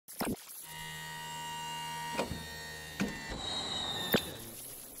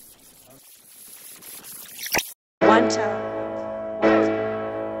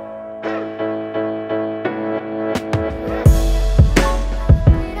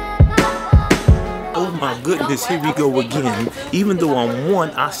madness, here we go again. Even though I'm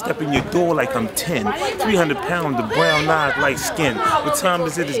 1, I step in your door like I'm 10. 300 pounds, the brown eyes, light skin. What time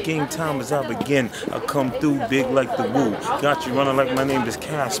is it? It's game time as I begin. I come through big like the woo. Got you running like my name is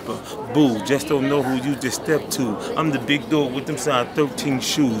Casper. Boo, just don't know who you just stepped to. I'm the big dog with them size 13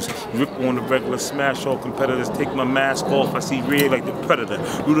 shoes. Rip on the regular, smash all competitors. Take my mask off, I see red like the predator.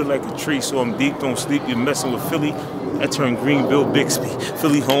 Rooted like a tree, so I'm deep, don't sleep. You're messing with Philly. I turn green Bill Bixby,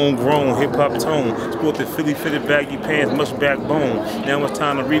 Philly homegrown, hip-hop tone. Sport the Philly fitted baggy pants, much backbone. Now it's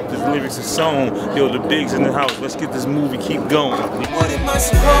time to reap the lyrics of song. Yo, the bigs in the house, let's get this movie, keep going. What am I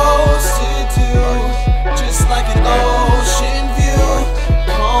supposed to do? Just like an ocean view.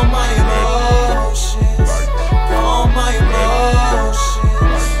 Calm my emotions, calm my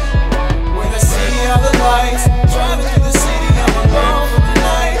emotions. When I see all the lights, driving through the city, I'm alone for the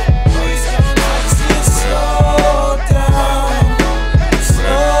night. Please come and see it slow down,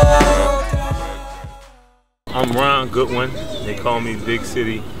 slow down. I'm Ron Goodwin, they call me Big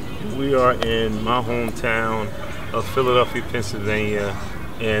City. We are in my hometown of Philadelphia, Pennsylvania,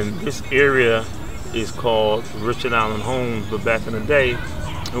 and this area is called Richard Allen Homes, but back in the day,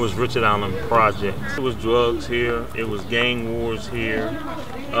 it was Richard Allen Projects. It was drugs here, it was gang wars here,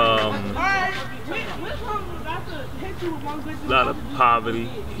 a lot of poverty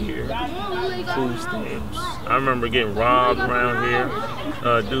here, food stamps. I remember getting robbed around here.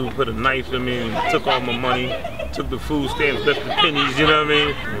 Dude put a knife in me and took all my money, took the food stamps, left the pennies, you know what I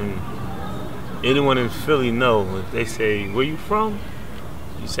mean? And anyone in Philly know, if they say, where you from?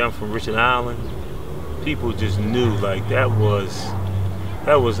 You say I'm from Richard Allen. People just knew, like that was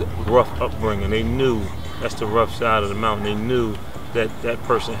rough upbringing. They knew that's the rough side of the mountain. They knew that that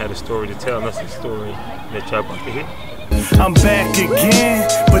person had a story to tell, and that's the story that y'all about to hear. I'm back again,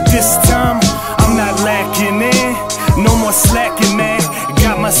 but this time I'm not lacking in. No more slacking, man.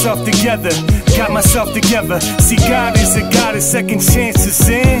 Got myself together, got myself together. See, God is a God of second chances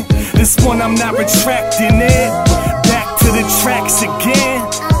in. This one I'm not retracting it. Back to the tracks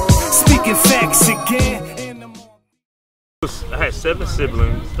again, speaking facts again. I had 6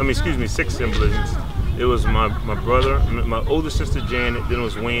 siblings. It was my brother, my older sister Janet, then it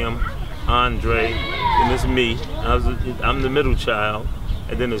was Wham, Andre, and it's me. I'm the middle child,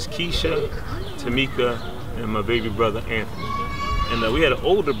 and then there's Keisha, Tamika, and my baby brother Anthony. And we had an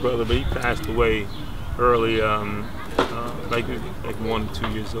older brother, but he passed away early, like 1 or 2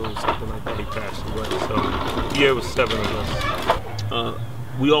 years old, something like that. He passed away. So yeah, it was 7 of us.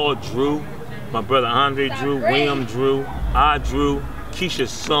 We all drew. My brother Andre drew, William drew, I drew, Keisha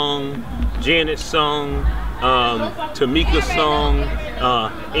sung, Janet sung, Tamika sung,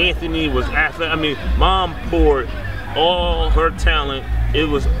 Anthony was athletic. I mean, Mom poured all her talent. It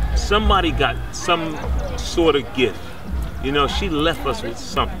was, somebody got some sort of gift. You know, she left us with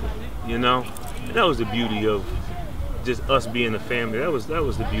something, you know? And that was the beauty of just us being a family. That was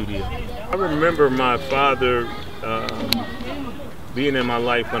the beauty of it. I remember my father being in my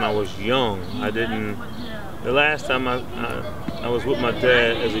life when I was young. The last time I was with my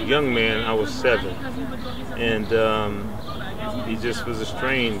dad as a young man, I was 7. And he just was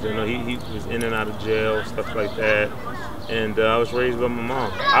estranged, you know, he was in and out of jail, stuff like that. And I was raised by my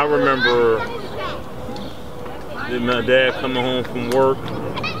mom. I remember my dad coming home from work,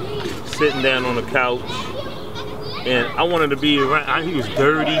 sitting down on the couch, and I wanted to be around. He was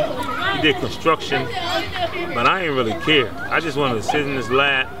dirty, he did construction, but I didn't really care. I just wanted to sit in his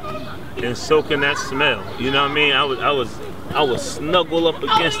lap and soak in that smell. You know what I mean? I would snuggle up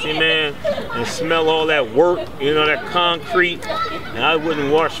against him, man, and smell all that work, you know, that concrete. And I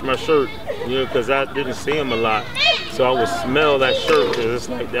wouldn't wash my shirt, you know, because I didn't see him a lot. So I would smell that shirt because it's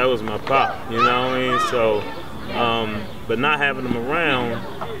like that was my pop, you know what I mean? So, but not having him around,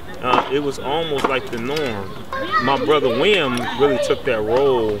 it was almost like the norm. My brother William really took that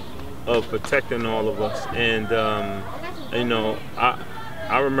role of protecting all of us. And, you know,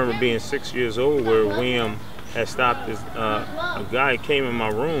 I remember being 6 years old where William had stopped this, a guy came in my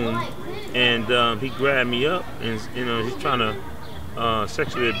room and he grabbed me up and, you know, he's trying to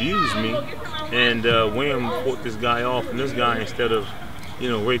sexually abuse me. And William fought this guy off, and this guy, instead of, you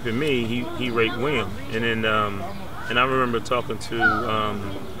know, raping me, he raped William. And then, and I remember talking to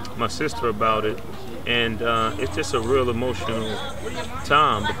my sister about it, and it's just a real emotional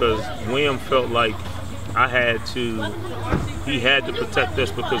time because William felt like he had to protect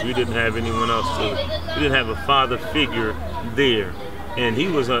us because we didn't have anyone else we didn't have a father figure there. And he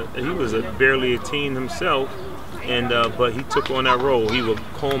was barely a teen himself, and but he took on that role. He would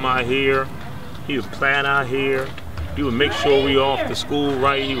comb our hair, he would plait our hair, he would make sure we were off to school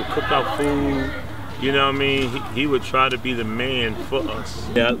right, he would cook our food, You know what I mean? He would try to be the man for us.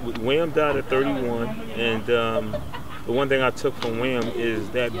 Yeah, Wham died at 31, and the one thing I took from Wham is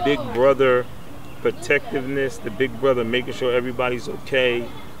that big brother protectiveness, the big brother making sure everybody's okay,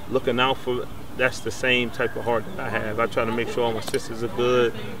 looking out for. That's the same type of heart that I have. I try to make sure all my sisters are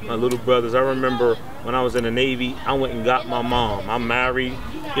good, my little brothers. I remember when I was in the Navy, I went and got my mom. I'm married,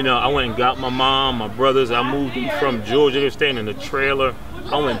 you know, I went and got my mom, my brothers. I moved them from Georgia. They were staying in the trailer.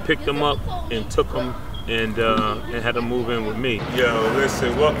 I went and picked them up and took them and had them move in with me. Yo,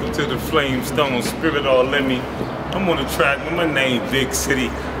 listen, welcome to the Flamestone Spirit All in Me. I'm on the track with my name, Big City.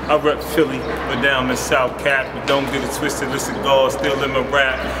 I rep Philly, but now I'm in South Cap. But don't get it twisted, listen, God, still in my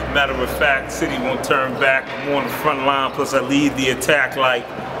rap. Matter of fact, City won't turn back. I'm on the front line, plus I lead the attack like,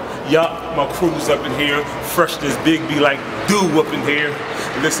 yup, my crew's up in here. Fresh as Big B like do up in here.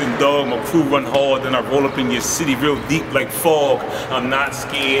 Listen, dog, my crew run hard, then I roll up in your city real deep like fog. I'm not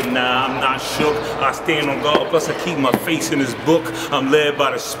scared, nah, I'm not shook. I stand on guard, plus I keep my face in this book. I'm led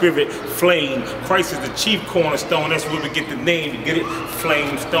by the spirit, flame. Christ is the chief cornerstone, that's where we get the name, you get it?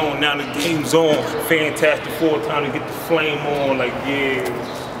 Flamestone, now the game's on. Fantastic Four, time to get the flame on, like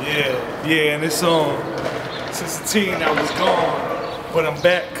Yeah, and it's on. Since the teen I was gone, but I'm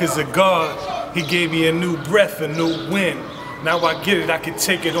back cause of God. He gave me a new breath, a new wind. Now I get it, I can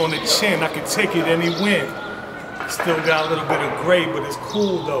take it on the chin, I can take it any win. Still got a little bit of gray, but it's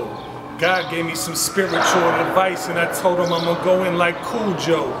cool though. God gave me some spiritual advice and I told him I'm gonna go in like Cool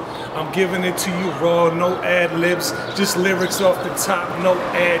Joe. I'm giving it to you raw, no ad-libs, just lyrics off the top, no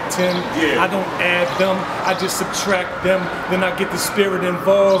add-tim. I don't add them, I just subtract them. Then I get the spirit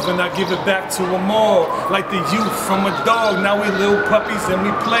involved and I give it back to them all. Like the youth from a dog, now we little puppies and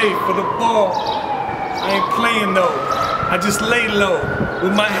we play for the ball. I ain't playing though. I just lay low,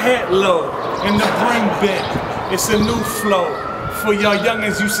 with my head low, and the bring bent. It's a new flow. For y'all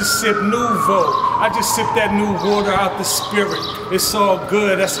youngins used to sip Nuvo. I just sip that new water out the spirit. It's all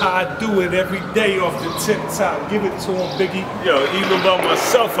good, that's how I do it every day off the tip top. Give it to him, Biggie. Yo, even by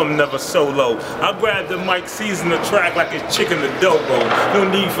myself, I'm never solo. I grab the mic, season the track like it's chicken adobo. No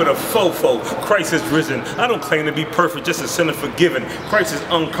need for the fofo. Christ is risen. I don't claim to be perfect, just a sinner forgiven. Christ is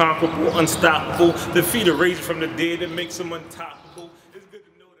unconquerable, unstoppable. The feet are raised from the dead and makes them untoppable. It's good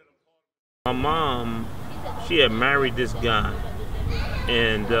to know that I'm... My mom, she had married this guy.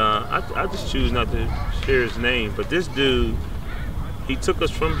 And I just choose not to share his name, but this dude, he took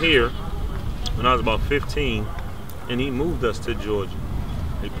us from here when I was about 15, and he moved us to Georgia.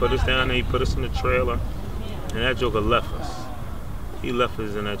 He put us down there, he put us in the trailer, and that joker left us. He left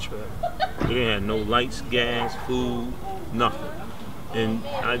us in that trailer. We didn't have no lights, gas, food, nothing. And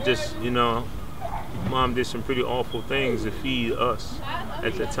I just, you know, Mom did some pretty awful things to feed us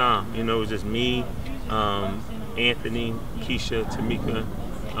at the time. You know, it was just me, Anthony, Keisha, Tamika,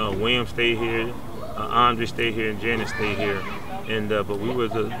 Wham stayed here, Andre stayed here, and Janet stayed here. And but we were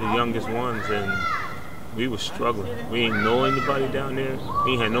the youngest ones, and we were struggling. We didn't know anybody down there.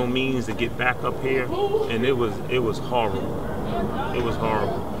 We had no means to get back up here, and it was horrible. It was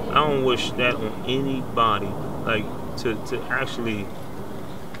horrible. I don't wish that on anybody. Like to actually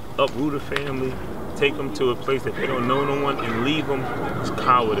uproot a family, take them to a place that they don't know no one, and leave them is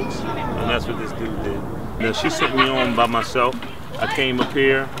cowardice. And that's what this dude did. Now, she sent me on by myself. I came up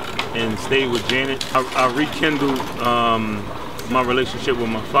here and stayed with Janet. I rekindled my relationship with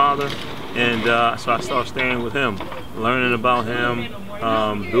my father, and so I started staying with him, learning about him,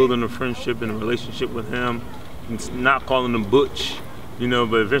 building a friendship and a relationship with him, and not calling him Butch, you know,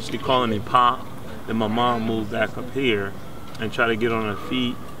 but eventually calling him Pop. Then my mom moved back up here and tried to get on her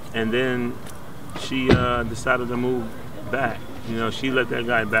feet, and then she decided to move back. You know, she let that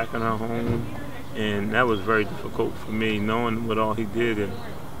guy back in her home, and that was very difficult for me, knowing what all he did, and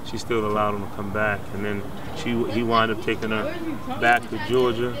she still allowed him to come back. And then he wound up taking her back to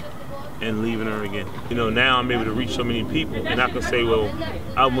Georgia and leaving her again. You know, now I'm able to reach so many people, and I can say, well,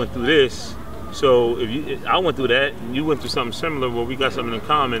 I went through this, so if I went through that, and you went through something similar, well, we got something in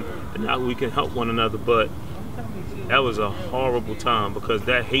common, and now we can help one another. But that was a horrible time, because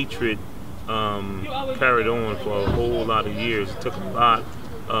that hatred carried on for a whole lot of years. It took a lot.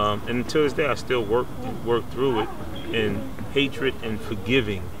 And until this day, I still work through it, and hatred and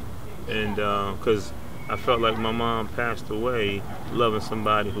forgiving, and because I felt like my mom passed away loving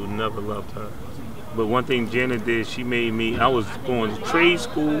somebody who never loved her. But one thing Janet did, she made me, I was going to trade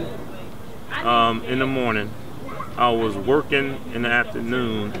school in the morning, I was working in the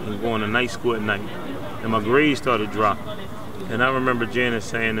afternoon, and going to night school at night, and my grades started dropping. And I remember Janet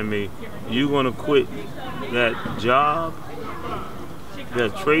saying to me, "You gonna quit that job,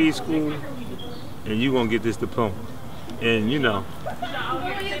 that trade school, and you gonna get this diploma." And you know,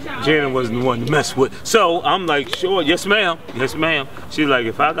 Janet wasn't the one to mess with. So I'm like, sure, yes ma'am, yes ma'am. She's like,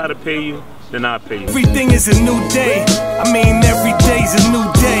 if I gotta pay you, then I'll pay you. Everything is a new day. I mean, every day's a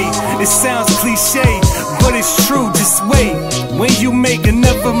new day. It sounds cliche, but it's true. Just wait. When you make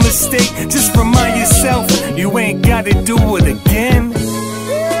another mistake, just remind yourself you ain't gotta do it again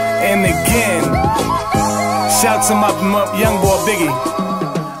and again. Shout to my young boy Biggie.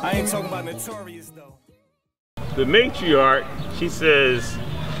 I ain't talking about Notorious though. The matriarch, she says,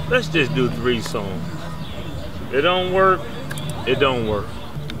 let's just do 3 songs. It don't work, it don't work.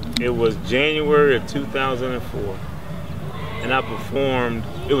 It was January of 2004, and I performed.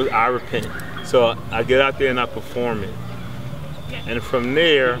 It was I Repent. So I get out there and I perform it, and from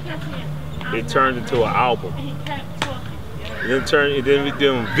there, it turned into an album. And then we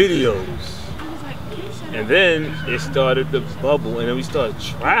doing videos, and then it started to bubble, and then we started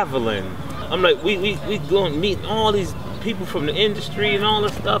traveling. I'm like, we going meeting all these people from the industry and all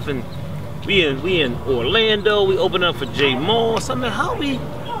this stuff, and we in Orlando. We open up for J Moore. Something how we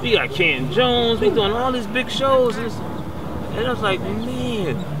got Ken Jones. We doing all these big shows, and I was like,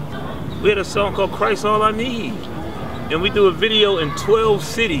 man, we had a song called Christ All I Need, and we do a video in 12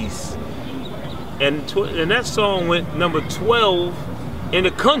 cities, and that song went number 12 in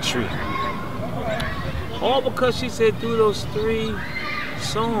the country, all because she said do those 3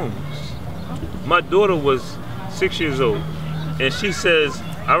 songs. My daughter was 6 years old, and she says,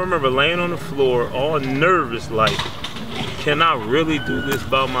 I remember laying on the floor all nervous like, can I really do this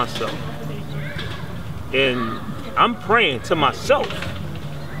by myself? And I'm praying to myself.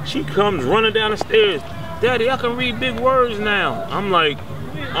 She comes running down the stairs, Daddy, I can read big words now. I'm like,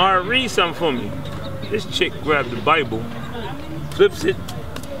 all right, read something for me. This chick grabbed the Bible, flips it,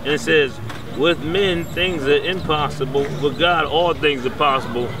 and it says, with men, things are impossible. With God, all things are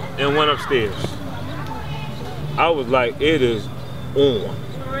possible, and went upstairs. I was like, it is on.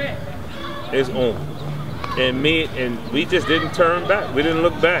 It's on. And we just didn't turn back. We didn't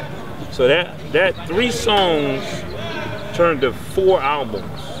look back. So that 3 songs turned to 4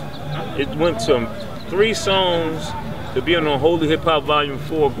 albums. It went from 3 songs to being on Holy Hip Hop Volume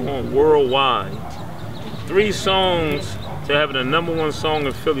 4 going worldwide. 3 songs to having a #1 song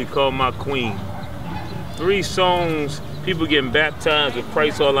in Philly called My Queen. 3 songs, people getting baptized with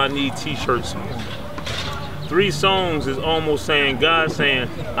Christ All I Need t-shirts on. 3 songs is almost saying, God saying,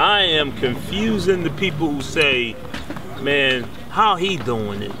 I am confusing the people who say, man, how he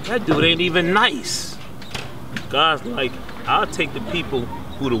doing it? That dude ain't even nice. God's like, I'll take the people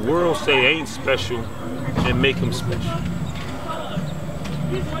who the world say ain't special and make them special.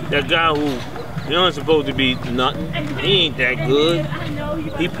 That guy who he ain't supposed to be nothing, he ain't that good.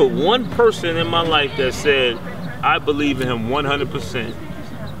 He put 1 person in my life that said, I believe in him 100%.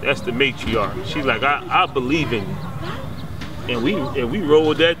 That's the matriarch. She's like, I believe in you. And we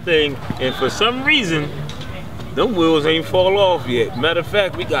rolled that thing, and for some reason, them wheels ain't fall off yet. Matter of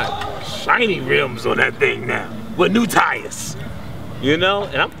fact, we got shiny rims on that thing now with new tires. You know?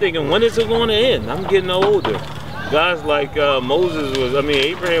 And I'm thinking, when is it going to end? I'm getting older. Guys like Abraham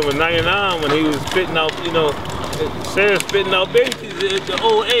was 99 when he was spitting out, you know, Sarah spitting out babies at the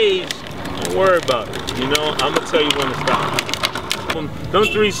old age. Don't worry about it. You know, I'm going to tell you when to stop. Those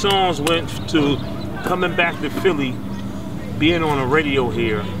 3 songs went to coming back to Philly, being on a radio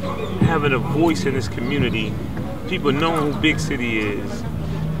here, having a voice in this community, people knowing who Big City is,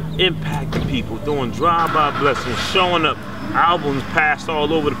 impacting people, doing drive-by blessings, showing up, albums passed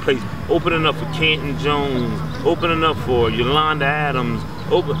all over the place, opening up for Canton Jones, opening up for Yolanda Adams,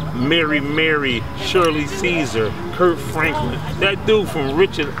 Mary, Shirley Caesar, Kurt Franklin, that dude from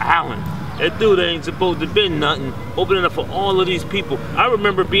Richard Allen. That dude ain't supposed to be nothing, opening up for all of these people. I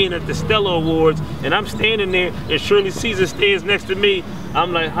remember being at the Stella Awards, and I'm standing there, and Shirley Caesar stands next to me.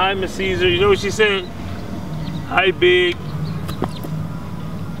 I'm like, hi, Miss Caesar. You know what she said? Hi, Big.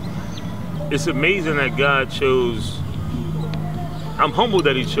 It's amazing that God chose. I'm humbled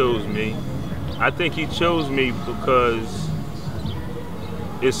that he chose me. I think he chose me because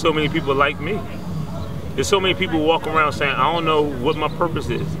there's so many people like me. There's so many people walking around saying, I don't know what my purpose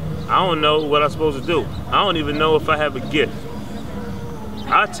is. I don't know what I'm supposed to do. I don't even know if I have a gift.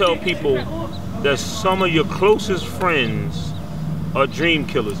 I tell people that some of your closest friends are dream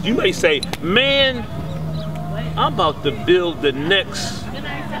killers. You may say, man, I'm about to build the next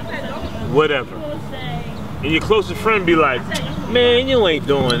whatever. And your closest friend be like, man, you ain't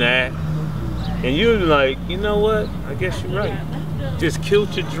doing that. And you're like, you know what? I guess you're right. Just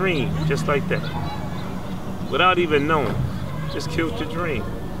killed your dream, just like that. Without even knowing. Just killed your dream.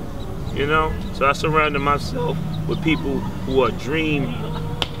 You know? So I surrounded myself with people who are dream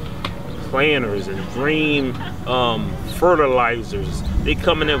planters and dream fertilizers. They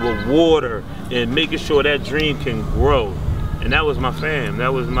coming in with water and making sure that dream can grow. And that was my fam,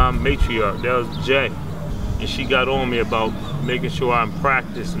 that was my matriarch, that was Jay. And she got on me about making sure I'm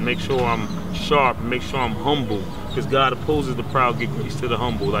practiced and make sure I'm sharp and make sure I'm humble. Because God opposes the proud, give grace to the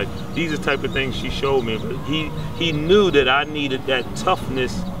humble. Like, these are the type of things she showed me. But he knew that I needed that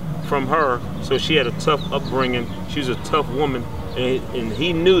toughness from her, so she had a tough upbringing. She was a tough woman, and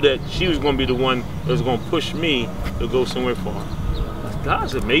he knew that she was going to be the one that was going to push me to go somewhere far.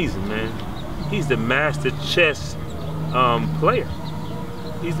 God's amazing, man. He's the master chess player.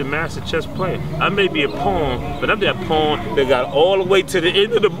 He's the master chess player. I may be a pawn, but I'm that pawn that got all the way to the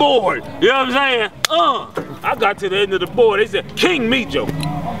end of the board. You know what I'm saying? I got to the end of the board. They said, King me joker,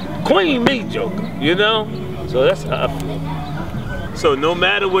 Queen me joker, you know? So that's how I feel. So no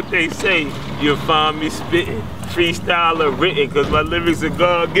matter what they say, you'll find me spitting, freestyle or written, because my lyrics are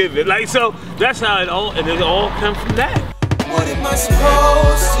God-given. Like, so that's how it all comes from that. What am I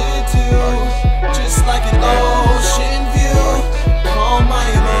supposed to do?